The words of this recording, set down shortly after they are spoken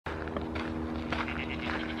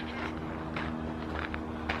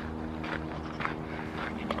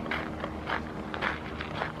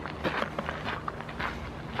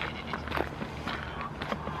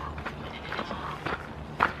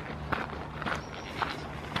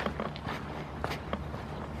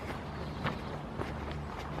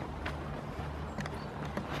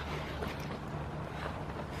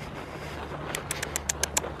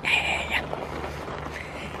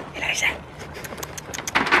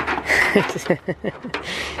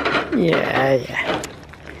Ja, ja.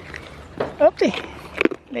 Op det.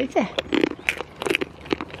 Leta.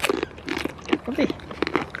 Op det.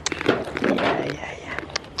 Ja, ja, ja.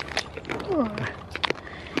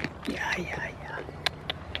 Ja, ja, ja.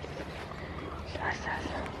 Så.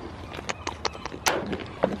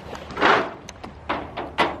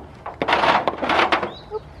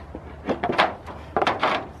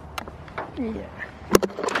 Ja.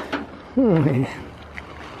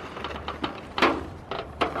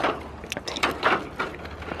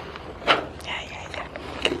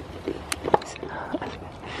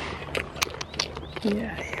 Ja.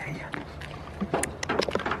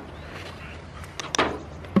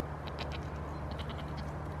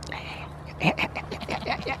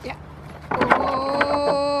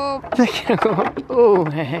 Oh,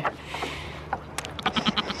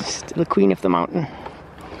 still queen of the mountain.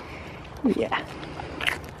 Yeah. Yeah.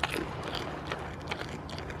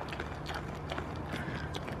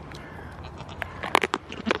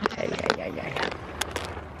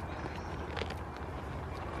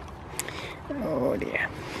 Oh dear.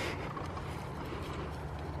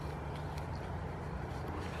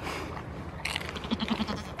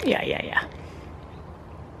 Yeah.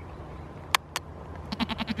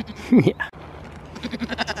 Yeah.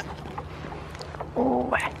 Oh,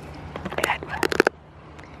 that one.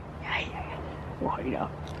 Yeah. Hold it up.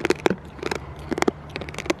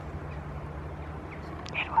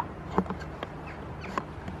 That one.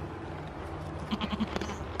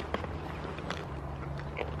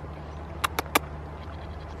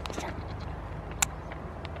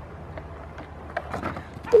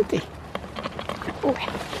 Uti.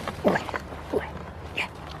 Ja.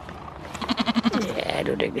 Ja,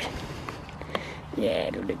 du er dygtig. Ja,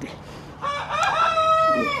 du er dygtig.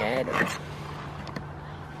 Ja, du er dygtig.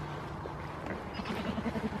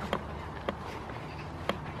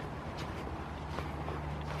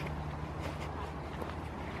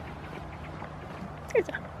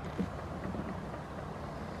 Så.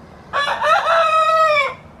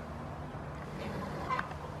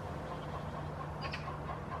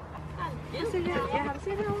 Jeg har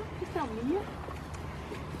set herovre. Det står Mia.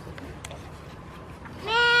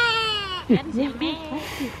 Ja, den siger mæ.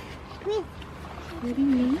 Det er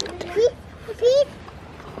din Mia.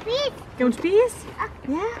 Skal hun spise?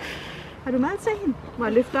 Ja. Har du mad til hende? Må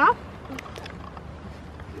jeg løfte op?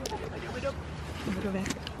 Nu må du være.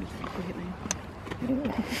 Gå hen ad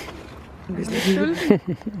hun er slet ikke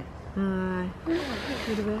sulten. Nej.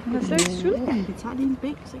 Ved du hvad? Hun er slet ikke sulten. Vi tager lige en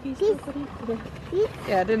bæk, så kan I stå for det.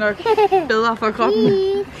 Ja, det er nok bedre for kroppen.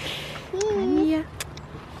 Hej, Mia.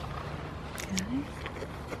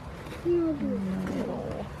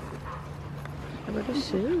 Hvor er du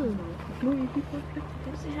sød. Nu er vi lige på at flytte.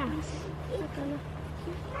 Se her.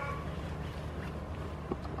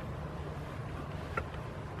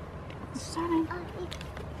 Sådan.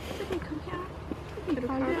 Så kan I komme her. Kan du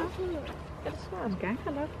holde op? Jeg tror, jeg gerne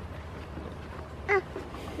holde op.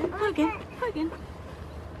 Prøv igen.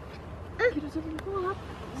 Kan du så lige gå op?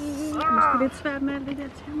 Det er måske lidt svært med alt det der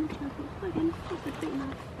termotøj. Prøv igen. Prøv at sætte benene op.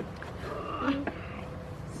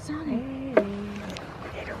 Sådan.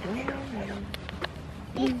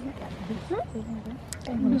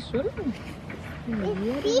 Hun er sulten. Hun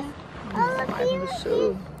er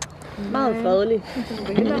sød. Meget fredelig. Vi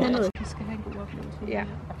skal have en god oplevelse. Ja.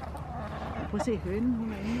 Prøv at se hønen.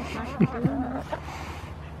 Hun er inde og snakke med hønen.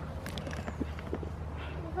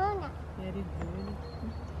 Ja, det er en høne.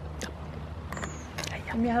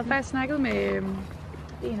 Jamen, jeg havde faktisk snakket med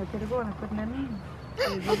en af pædagogerne på den anden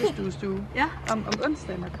vuggestuestue om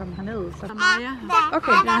onsdagen at komme herned. Så Maja.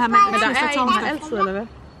 Okay, men der er en altid, eller hvad?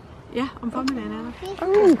 Ja, om formiddagen er der.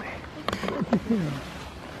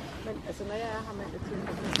 Men altså, når jeg er her mandag til,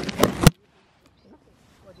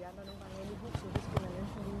 hvor de andre nogle gange er inde i huset, så skal man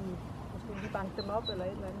enten lige, måske lige banke dem op eller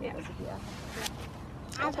et eller andet, altså de er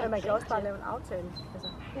her. Men man kan også bare lave en aftale, altså.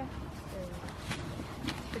 Ja.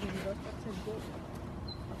 Fordi vi kan også godt tage en god.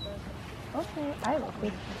 Okay, ej hvor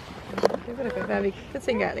fedt. Det kunne da godt være, det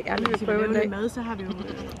tænker jeg gerne vil prøve en dag. Mad, så har vi jo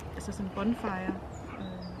altså sådan bonfire,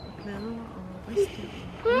 og plader og riste.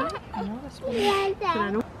 Den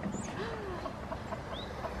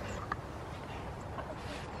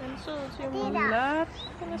er sød, Simon. Den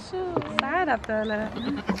er sød. Sejt op, eller? Du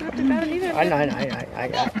gør det alligevel.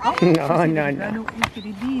 Nej. Nu skal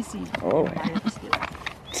de lige sige.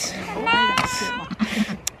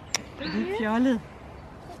 Det er fjollet.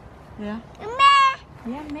 Ja. Ja,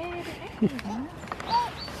 med det.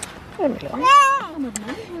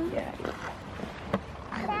 Ja.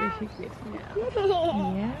 Det er hyggeligt. Ja.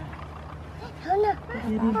 Det er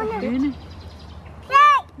en høne.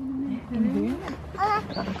 En høne.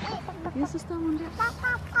 Ja, så står hun der. Ja,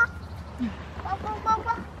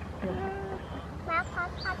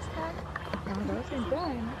 der er også en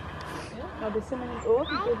derinde. Ja. Og det er simpelthen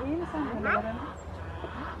åbent det hele sammen, eller hvordan?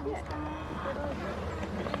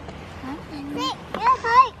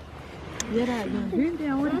 Ja, der er en høn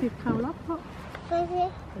derovre, de kan kravle op på. Okay.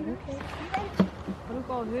 Og nu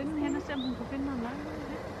går hønen hen og ser, om hun kan finde noget langt.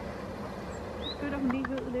 Så flytter hun lige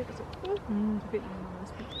høet lidt, og så så finder hun noget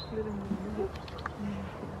også. Så flytter hun lige høet.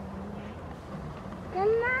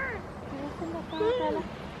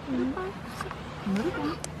 Må du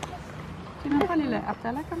gerne? Kom her, lille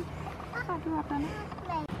Abdallah, kom. Så du, Abdallah.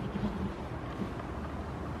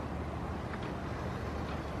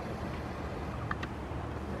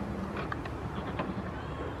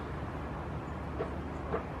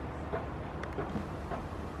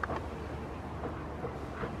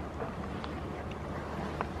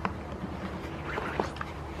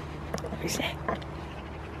 Se.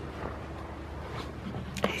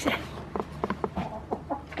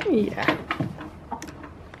 Ja.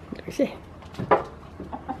 Se.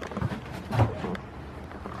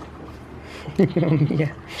 Ja.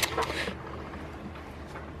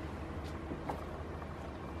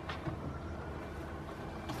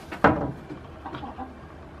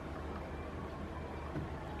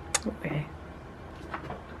 Okay.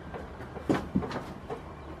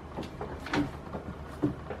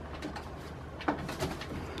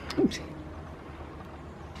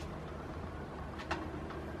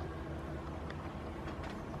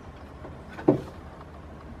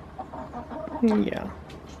 Yeah.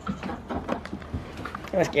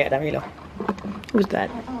 Let's get that, Milo. Who's that?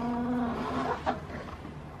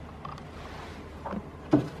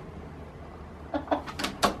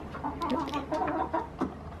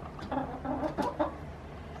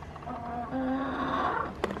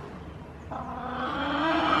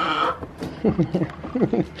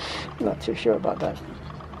 Not too sure about that.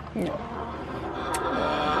 No.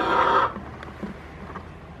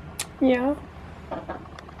 Yeah.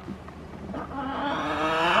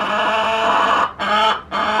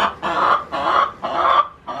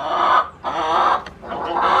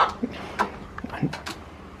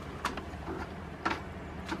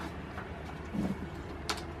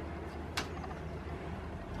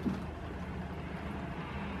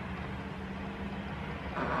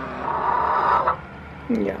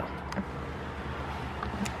 Yeah.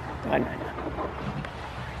 Oh, no.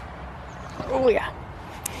 Oh, yeah.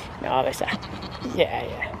 No, there's that.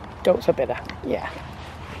 Yeah. Goats are better. Yeah.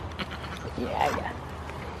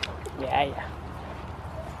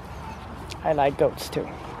 I like goats too.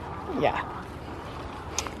 Yeah.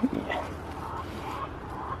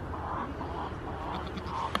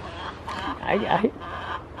 I.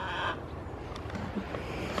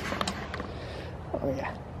 Oh,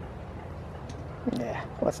 yeah. Yeah,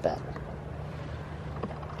 what's that?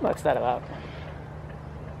 What's that about?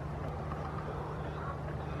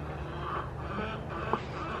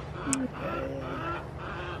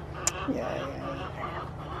 Yeah.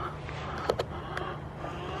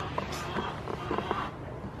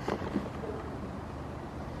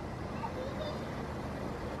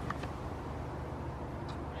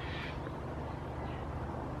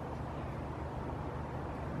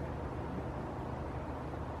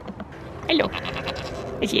 Hello.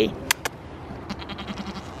 Is he?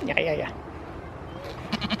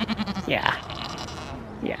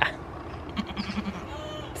 Yeah.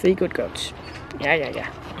 See, good goats. Yeah.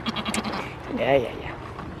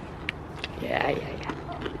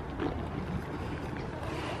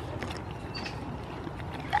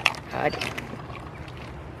 Hard.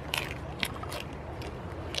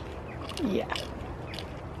 Yeah.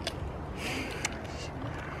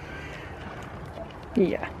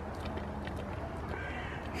 Yeah.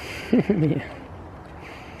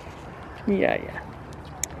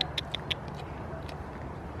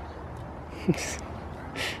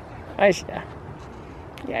 Nice, yeah.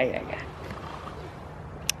 Yeah.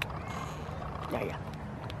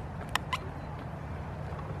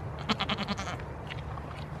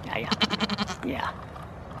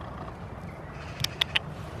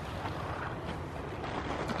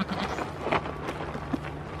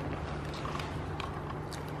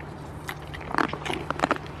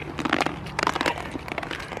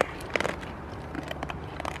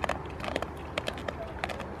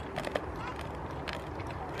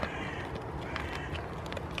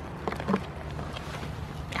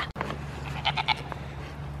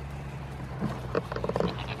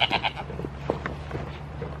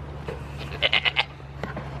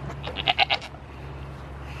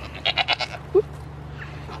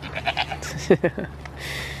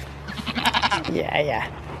 Ja.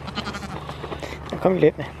 Nu kommer vi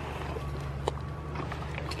løbende.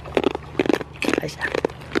 Altså.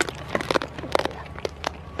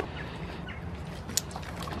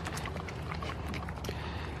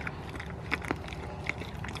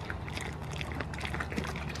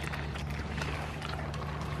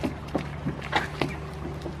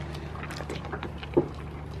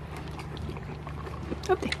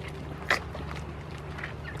 Op det.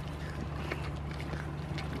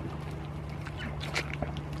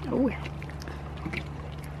 Ja.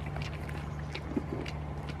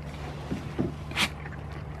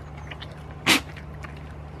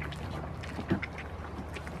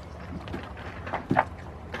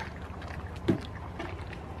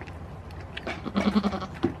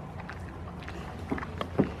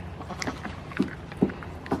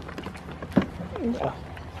 Ja.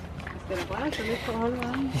 Skal der bare så lidt for at holde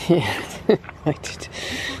varmen? Ja, det er rigtigt.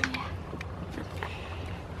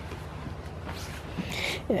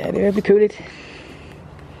 Ja, det er ved at blive køligt.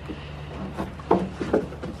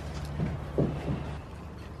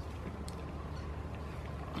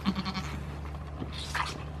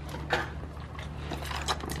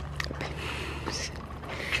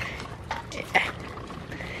 Ja.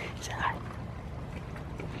 Så.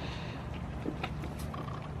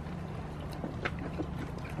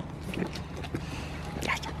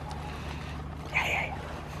 Ja.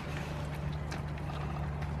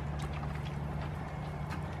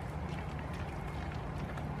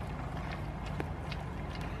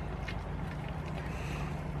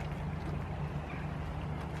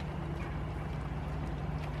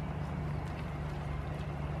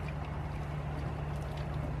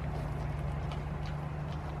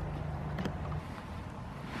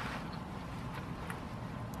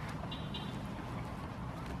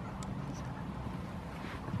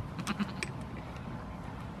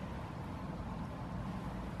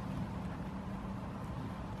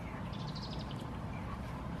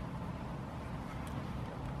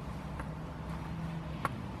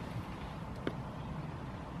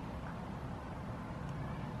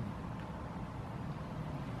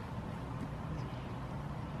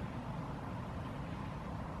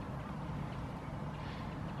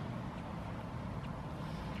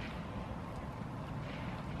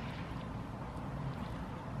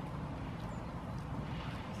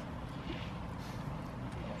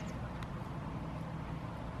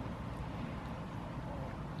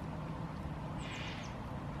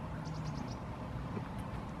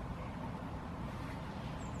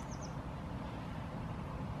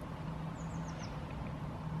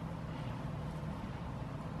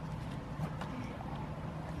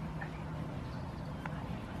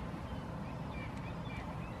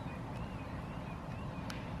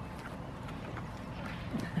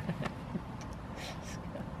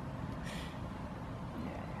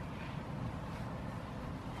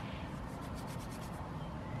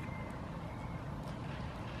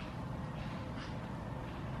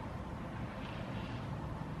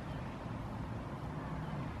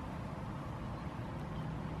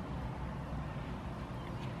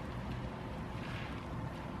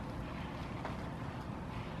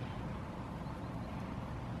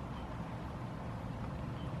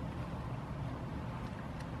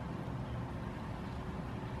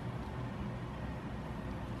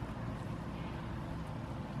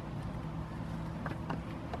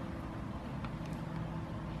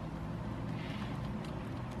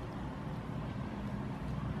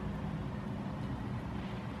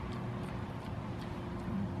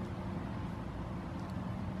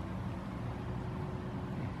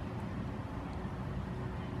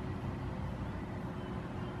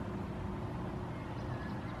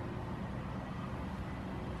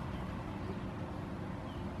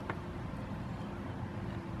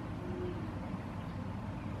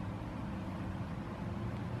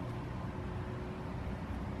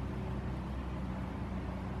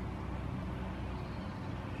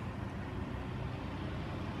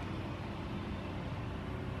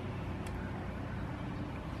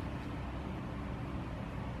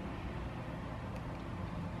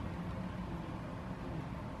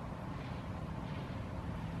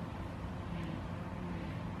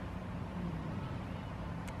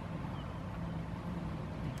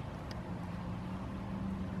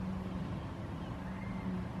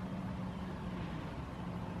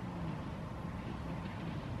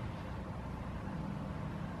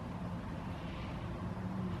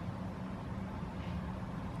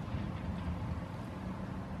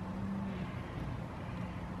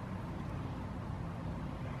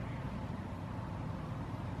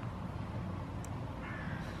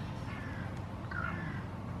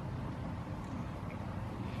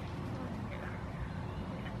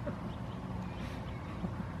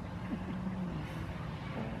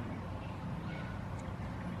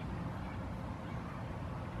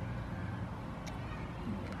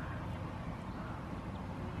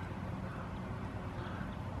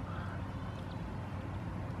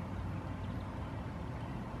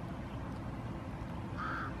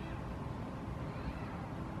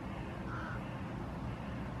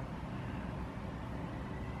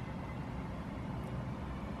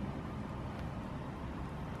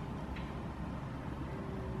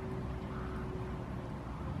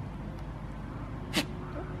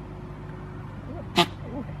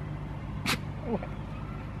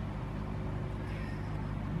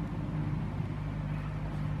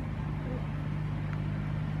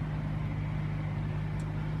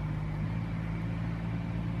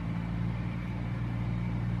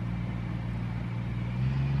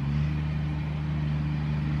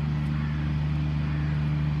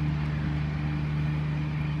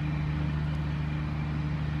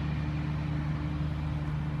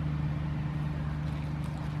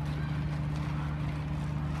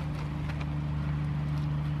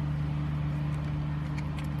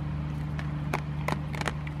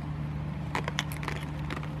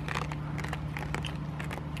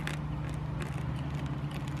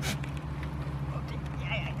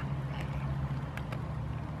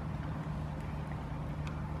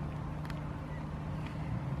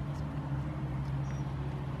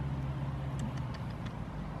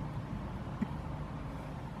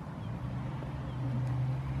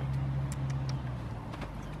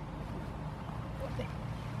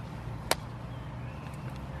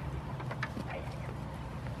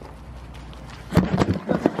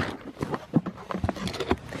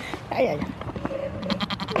 ja.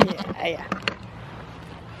 Ja, ja.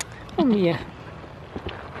 Kom hier.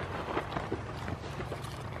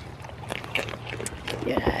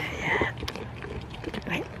 Ja, ja.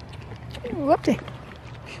 Nej. Whoopsie.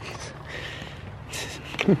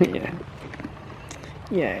 Ja.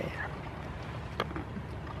 Ja, ja.